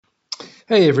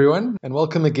Hey everyone, and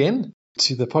welcome again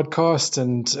to the podcast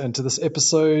and to this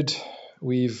episode.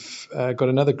 We've got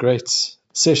another great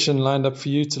session lined up for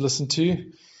you to listen to.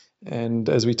 And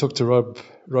as we talk to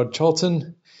Rod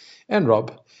Charlton and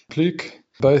Rob Pluke,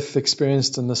 both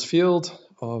experienced in this field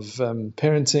of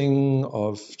parenting,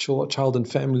 of child and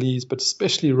families, but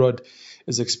especially Rod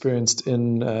is experienced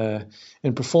in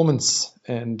performance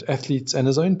and athletes and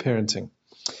his own parenting.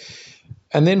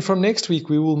 And then from next week,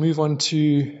 we will move on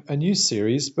to a new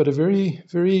series, but a very,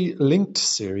 very linked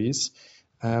series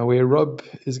where Rob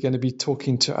is going to be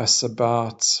talking to us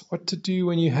about what to do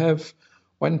when you have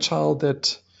one child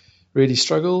that really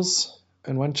struggles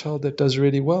and one child that does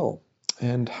really well.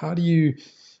 And how do you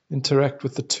interact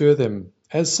with the two of them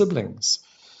as siblings?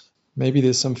 Maybe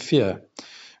there's some fear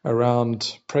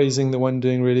around praising the one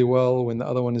doing really well when the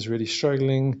other one is really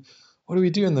struggling. What do we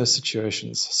do in those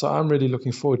situations? So I'm really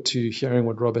looking forward to hearing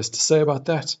what Rob has to say about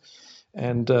that.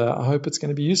 And I hope it's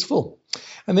going to be useful.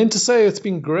 And then to say it's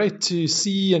been great to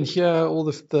see and hear all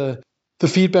the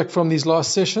feedback from these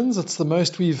last sessions. It's the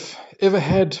most we've ever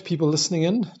had people listening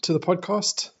in to the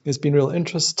podcast. There's been real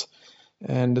interest.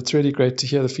 And it's really great to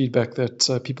hear the feedback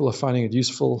that people are finding it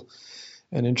useful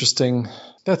and interesting.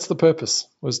 That's the purpose,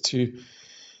 was to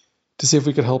see if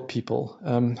we could help people,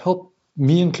 help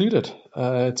me included.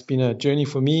 It's been a journey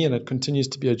for me, and it continues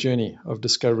to be a journey of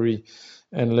discovery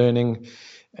and learning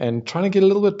and trying to get a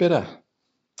little bit better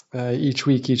each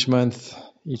week, each month,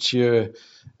 each year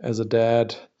as a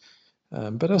dad,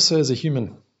 but also as a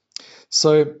human.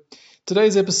 So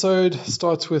today's episode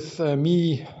starts with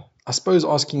me, I suppose,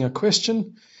 asking a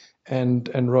question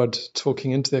and Rod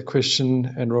talking into that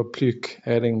question and Rob Pluke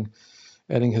adding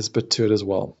his bit to it as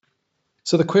well.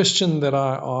 So the question that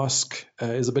I ask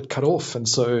is a bit cut off, and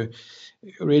so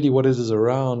really what it is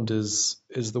around is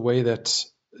the way that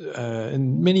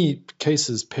in many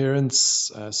cases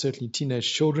parents, certainly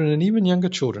teenage children and even younger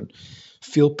children,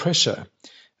 feel pressure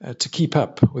to keep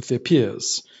up with their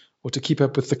peers or to keep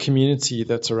up with the community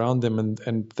that's around them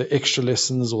and the extra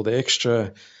lessons or the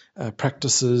extra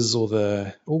practices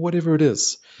or whatever it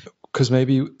is, because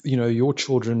maybe your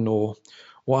children or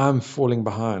I'm falling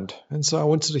behind. And so I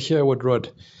wanted to hear what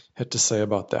Rod had to say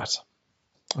about that.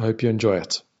 I hope you enjoy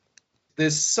it.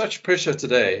 There's such pressure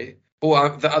today, or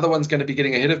the other one's going to be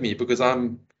getting ahead of me because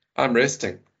I'm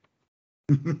resting.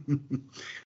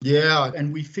 Yeah,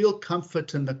 and we feel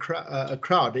comfort in the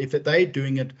crowd. If they're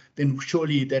doing it, then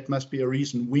surely that must be a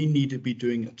reason we need to be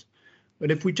doing it. But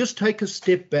if we just take a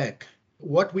step back,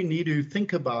 what we need to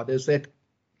think about is that,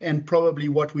 and probably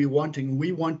what we want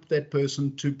that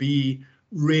person to be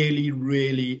really,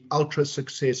 really ultra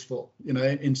successful,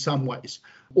 in some ways,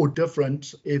 or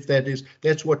different, if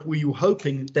that's what we were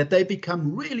hoping, that they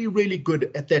become really, really good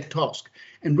at that task.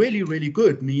 And really, really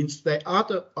good means they're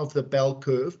out of the bell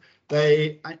curve,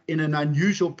 they are in an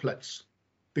unusual place,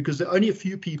 because only a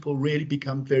few people really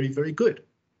become very, very good.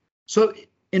 So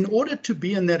in order to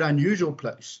be in that unusual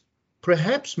place,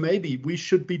 perhaps maybe we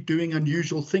should be doing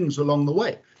unusual things along the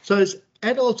way. So as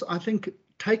adults, I think,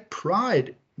 take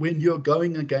pride when you're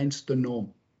going against the norm.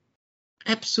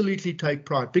 Absolutely take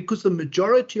pride, because the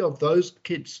majority of those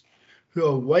kids who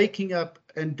are waking up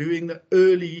and doing the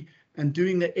early and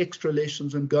doing the extra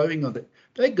lessons and going on it,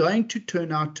 they're going to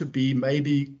turn out to be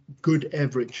maybe good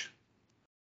average.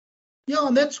 Yeah,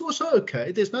 and that's also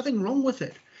okay. There's nothing wrong with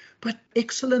it. But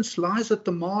excellence lies at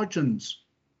the margins.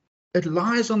 It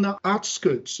lies on the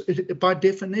outskirts. By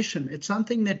definition, it's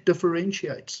something that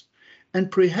differentiates. And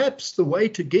perhaps the way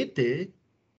to get there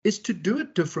is to do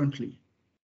it differently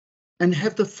and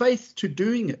have the faith to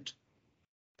doing it.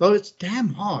 Though it's damn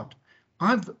hard.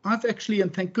 I've actually,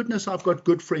 and thank goodness I've got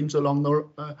good friends along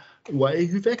the way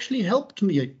who've actually helped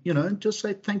me, just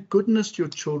say, thank goodness your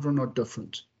children are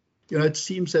different. It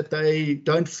seems that they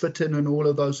don't fit in and all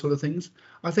of those sort of things.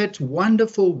 I've had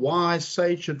wonderful, wise,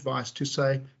 sage advice to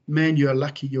say, man, you're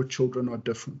lucky your children are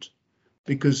different.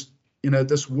 Because,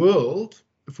 this world,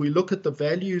 if we look at the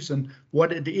values and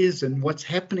what it is and what's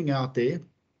happening out there,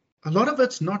 a lot of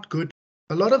it's not good.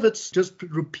 A lot of it's just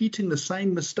repeating the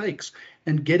same mistakes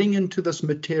and getting into this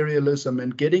materialism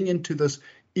and getting into this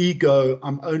ego,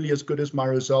 I'm only as good as my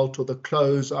result, or the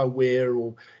clothes I wear,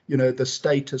 or, the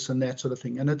status and that sort of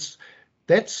thing. And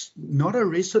that's not a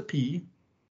recipe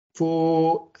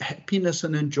for happiness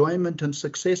and enjoyment and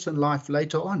success in life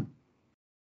later on.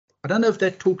 I don't know if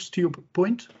that talks to your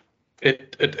point.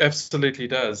 It absolutely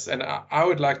does. And I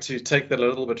would like to take that a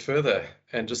little bit further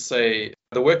and just say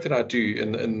the work that I do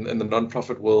in the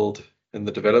nonprofit world, in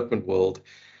the development world,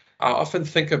 I often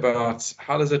think about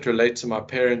how does it relate to my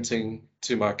parenting,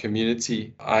 to my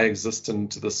community. I exist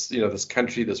into this, this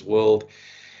country, this world.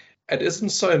 it isn't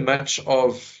so much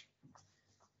of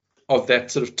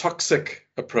that sort of toxic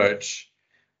approach.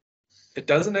 It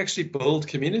doesn't actually build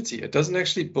community. It doesn't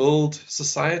actually build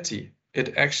society.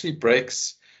 It actually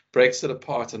breaks it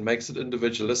apart and makes it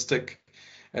individualistic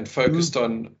and focused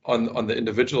on the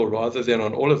individual rather than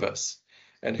on all of us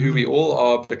and who we all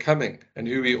are becoming and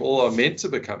who we all are meant to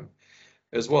become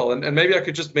as well. And maybe I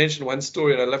could just mention one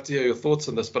story, and I'd love to hear your thoughts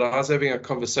on this, but I was having a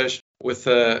conversation with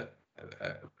a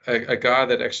guy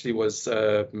that actually was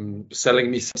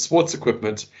selling me some sports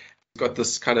equipment. Got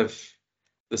this kind of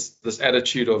this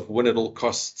attitude of win at all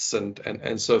costs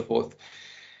and so forth.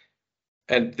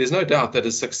 And there's no doubt that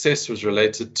his success was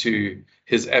related to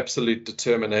his absolute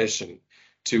determination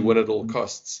to win at all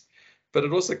costs. But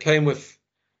it also came with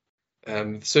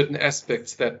certain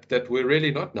aspects that were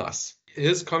really not nice.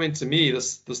 His comment to me,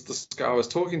 this guy I was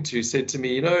talking to, said to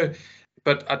me,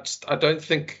 but I don't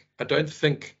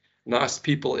think nice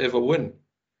people ever win.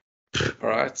 All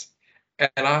right.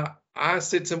 And I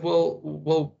said to him,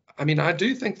 well, I mean, I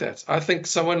do think that. I think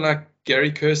someone like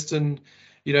Gary Kirsten,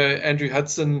 Andrew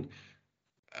Hudson,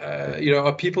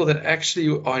 are people that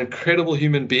actually are incredible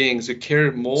human beings who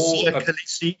care more.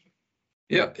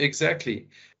 Yeah, exactly.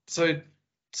 So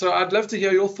I'd love to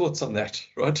hear your thoughts on that,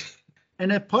 Rod.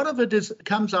 And a part of it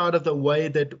comes out of the way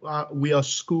that we are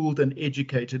schooled and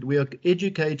educated. We are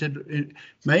educated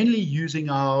mainly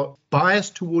using our bias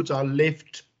towards our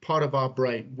left part of our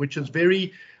brain, which is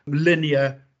very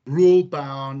linear,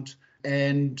 rule-bound,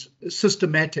 and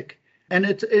systematic. And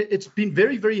it's been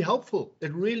very, very helpful.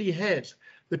 It really has.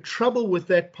 The trouble with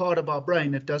that part of our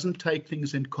brain, it doesn't take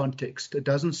things in context. It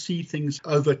doesn't see things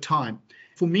over time.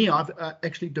 For me, I've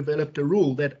actually developed a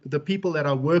rule that the people that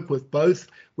I work with, both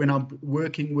when I'm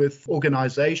working with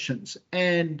organizations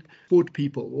and sport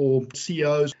people or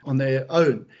CEOs on their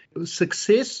own,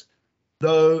 success,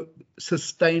 though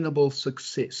sustainable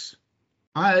success.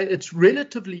 It's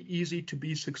relatively easy to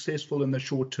be successful in the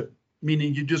short term,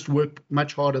 meaning you just work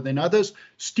much harder than others,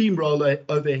 steamroll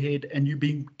overhead, and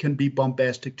you can be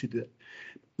bombastic to do it.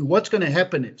 What's going to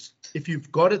happen is, if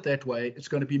you've got it that way, it's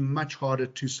going to be much harder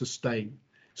to sustain.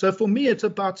 So for me, it's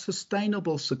about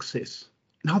sustainable success.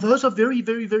 Now, those are very,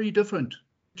 very, very different.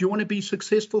 Do you want to be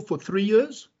successful for 3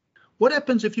 years? What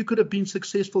happens if you could have been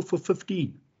successful for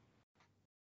 15?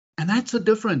 And that's the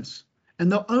difference.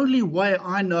 And the only way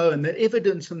I know, and the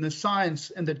evidence and the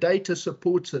science and the data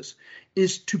supports this,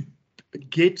 is to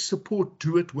get support,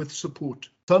 do it with support.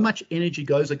 So much energy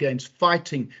goes against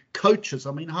fighting coaches.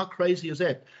 I mean, how crazy is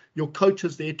that? Your coach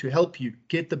is there to help you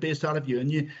get the best out of you,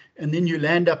 and then you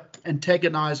land up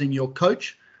antagonizing your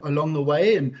coach along the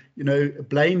way, and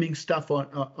blaming stuff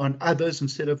on others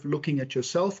instead of looking at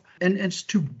yourself. And it's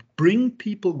to bring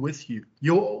people with you.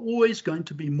 You're always going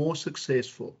to be more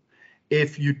successful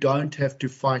if you don't have to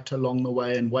fight along the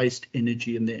way and waste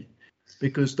energy in there,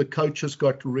 because the coach has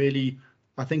got really,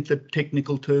 I think the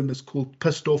technical term is called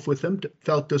pissed off with him,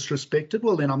 felt disrespected.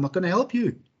 Well, then I'm not going to help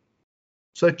you.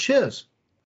 So cheers.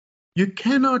 You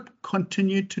cannot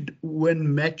continue to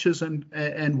win matches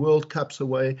and World Cups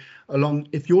away along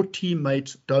if your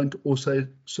teammates don't also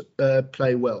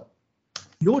play well.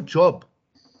 Your job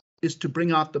is to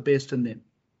bring out the best in them,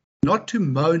 not to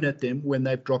moan at them when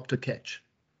they've dropped a catch.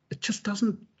 It just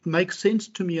doesn't make sense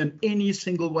to me in any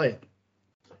single way.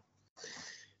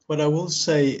 What I will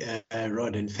say,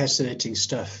 Rod, and fascinating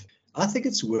stuff, I think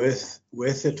it's worth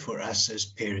it for us as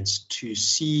parents to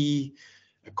see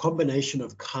a combination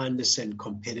of kindness and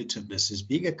competitiveness as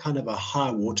being a kind of a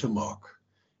high watermark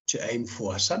to aim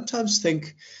for. I sometimes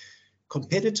think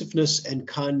competitiveness and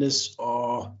kindness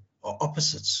are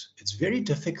opposites. It's very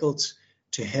difficult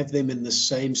to have them in the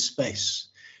same space.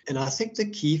 And I think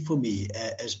the key for me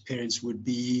as parents would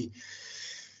be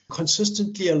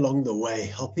consistently along the way,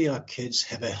 helping our kids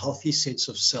have a healthy sense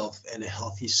of self and a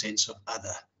healthy sense of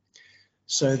other.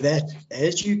 So that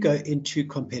as you go into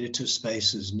competitive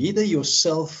spaces, neither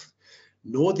yourself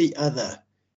nor the other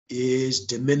is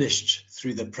diminished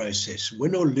through the process,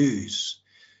 win or lose.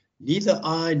 Neither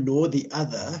I nor the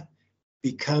other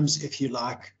becomes, if you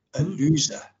like, a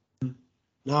loser.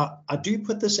 Now, I do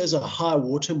put this as a high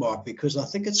watermark because I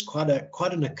think it's quite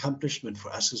an accomplishment for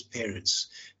us as parents,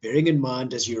 bearing in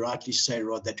mind, as you rightly say,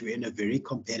 Rod, that we're in a very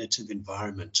competitive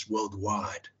environment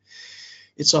worldwide.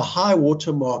 It's a high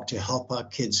watermark to help our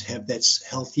kids have that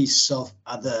healthy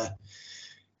self-other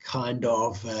kind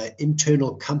of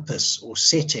internal compass or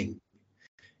setting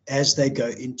as they go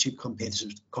into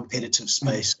competitive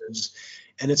spaces.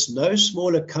 And it's no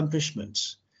small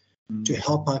accomplishment to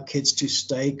help our kids to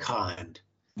stay kind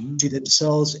to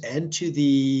themselves and to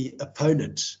the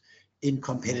opponent in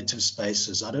competitive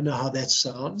spaces. I don't know how that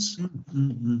sounds.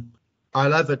 I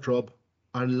love it, Rob.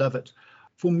 I love it.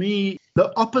 For me,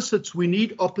 the opposites, we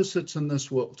need opposites in this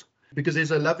world because there's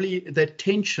that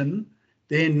tension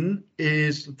then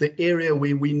is the area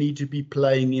where we need to be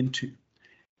playing into.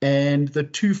 And the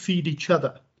two feed each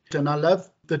other. And I love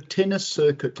the tennis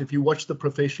circuit. If you watch the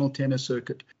professional tennis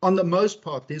circuit, on the most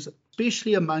part, there's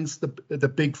especially amongst the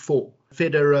big four,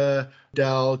 Federer,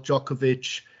 Nadal,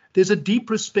 Djokovic, there's a deep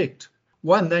respect.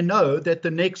 One, they know that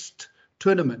the next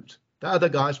tournament, the other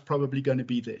guy's probably going to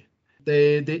be there.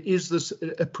 There is this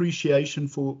appreciation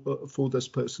for this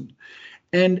person.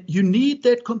 And you need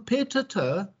that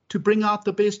competitor to bring out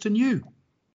the best in you.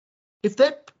 If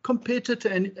that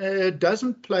competitor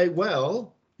doesn't play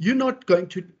well, you're not going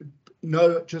to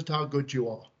know just how good you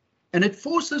are. And it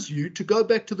forces you to go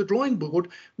back to the drawing board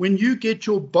when you get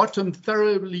your bottom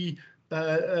thoroughly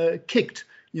kicked,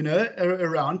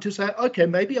 around to say, okay,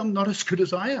 maybe I'm not as good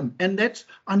as I am. And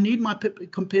I need my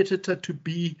competitor to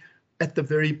be at the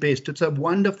very best. It's a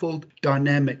wonderful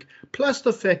dynamic. Plus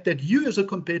the fact that you as a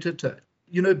competitor,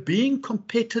 being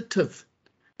competitive,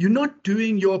 you're not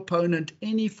doing your opponent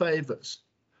any favors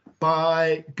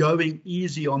by going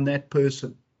easy on that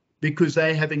person because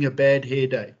they're having a bad hair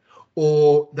day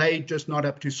or they're just not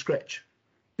up to scratch,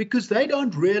 because they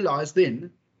don't realize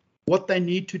then what they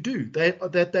need to do,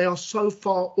 that they are so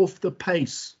far off the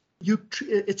pace.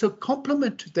 It's a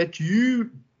compliment that you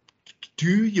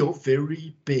do your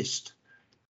very best.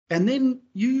 And then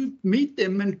you meet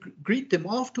them and greet them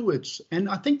afterwards. And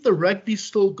I think the rugby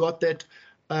still got that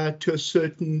to a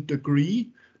certain degree.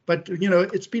 But,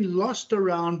 it's been lost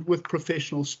around with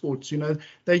professional sports.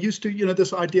 They used to,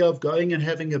 this idea of going and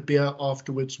having a beer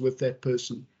afterwards with that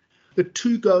person. The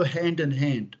two go hand in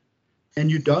hand. And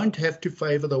you don't have to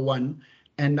favor the one.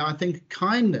 And I think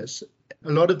kindness,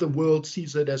 a lot of the world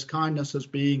sees it as kindness as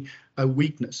being a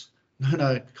weakness.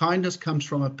 No, kindness comes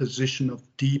from a position of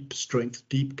deep strength,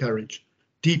 deep courage,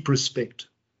 deep respect.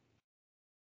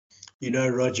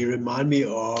 Rod, you remind me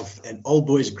of an old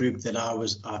boys group that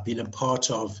I've been a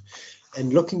part of.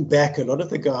 And looking back, one of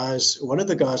the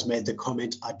guys made the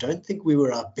comment, I don't think we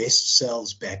were our best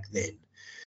selves back then.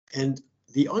 And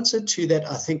the answer to that,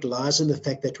 I think, lies in the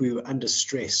fact that we were under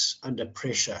stress, under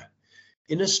pressure,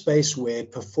 in a space where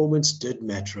performance did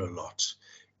matter a lot.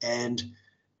 And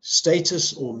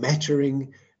status or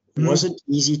mattering wasn't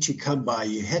easy to come by.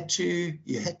 You had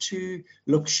to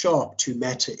look sharp to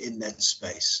matter in that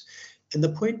space. And the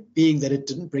point being that it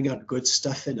didn't bring out good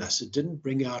stuff in us. It didn't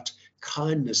bring out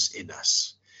kindness in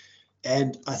us.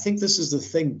 And I think this is the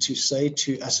thing to say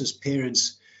to us as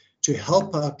parents, to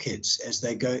help our kids as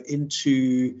they go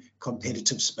into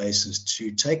competitive spaces,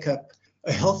 to take up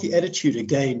a healthy attitude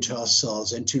again to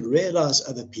ourselves and to realize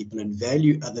other people and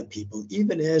value other people,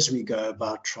 even as we go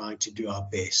about trying to do our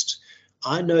best.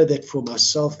 I know that for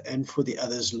myself and for the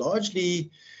others,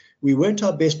 largely we weren't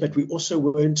our best, but we also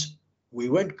weren't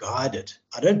guided.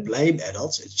 I don't blame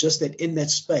adults. It's just that in that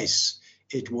space,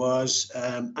 it was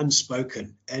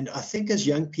unspoken. And I think as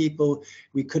young people,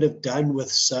 we could have done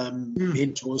with some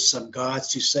mentors, some guides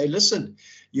to say, listen,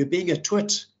 you're being a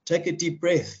twit, take a deep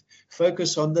breath,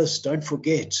 focus on this. Don't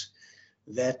forget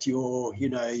that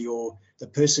the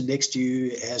person next to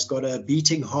you has got a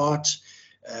beating heart,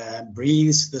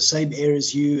 breathes the same air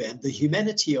as you, and the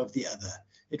humanity of the other.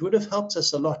 It would have helped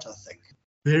us a lot, I think.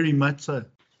 Very much so.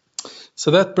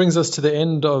 So that brings us to the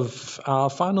end of our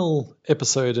final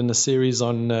episode in a series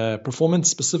on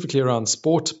performance, specifically around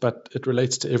sport, but it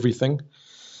relates to everything.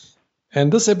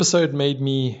 And this episode made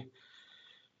me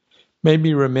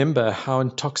remember how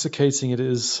intoxicating it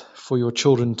is for your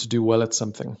children to do well at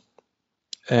something,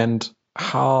 and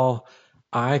how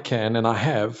I can and I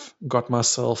have got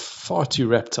myself far too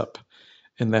wrapped up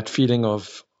in that feeling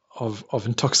of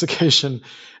intoxication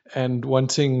and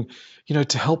wanting,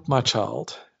 to help my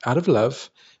child out of love,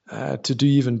 to do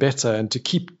even better and to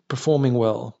keep performing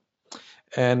well.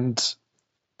 And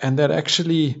that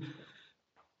actually,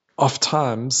 oft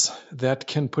times, that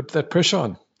can put that pressure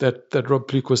on that Rob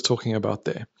Pluke was talking about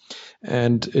there.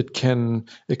 And it can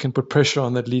put pressure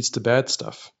on that leads to bad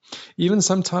stuff. Even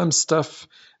sometimes stuff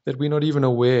that we're not even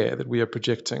aware that we are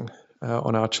projecting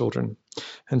on our children.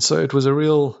 And so it was a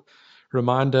real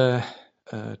reminder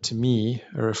to me,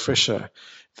 a refresher,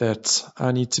 that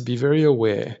I need to be very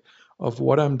aware of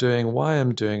what I'm doing, why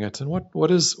I'm doing it, and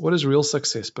what is real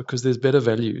success, because there's better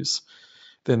values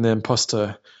than the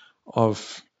imposter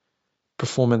of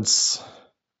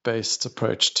performance-based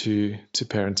approach to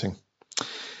parenting.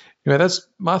 Anyway, that's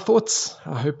my thoughts.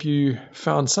 I hope you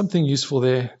found something useful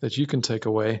there that you can take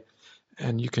away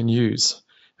and you can use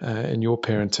in your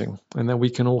parenting, and that we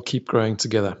can all keep growing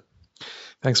together.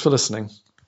 Thanks for listening.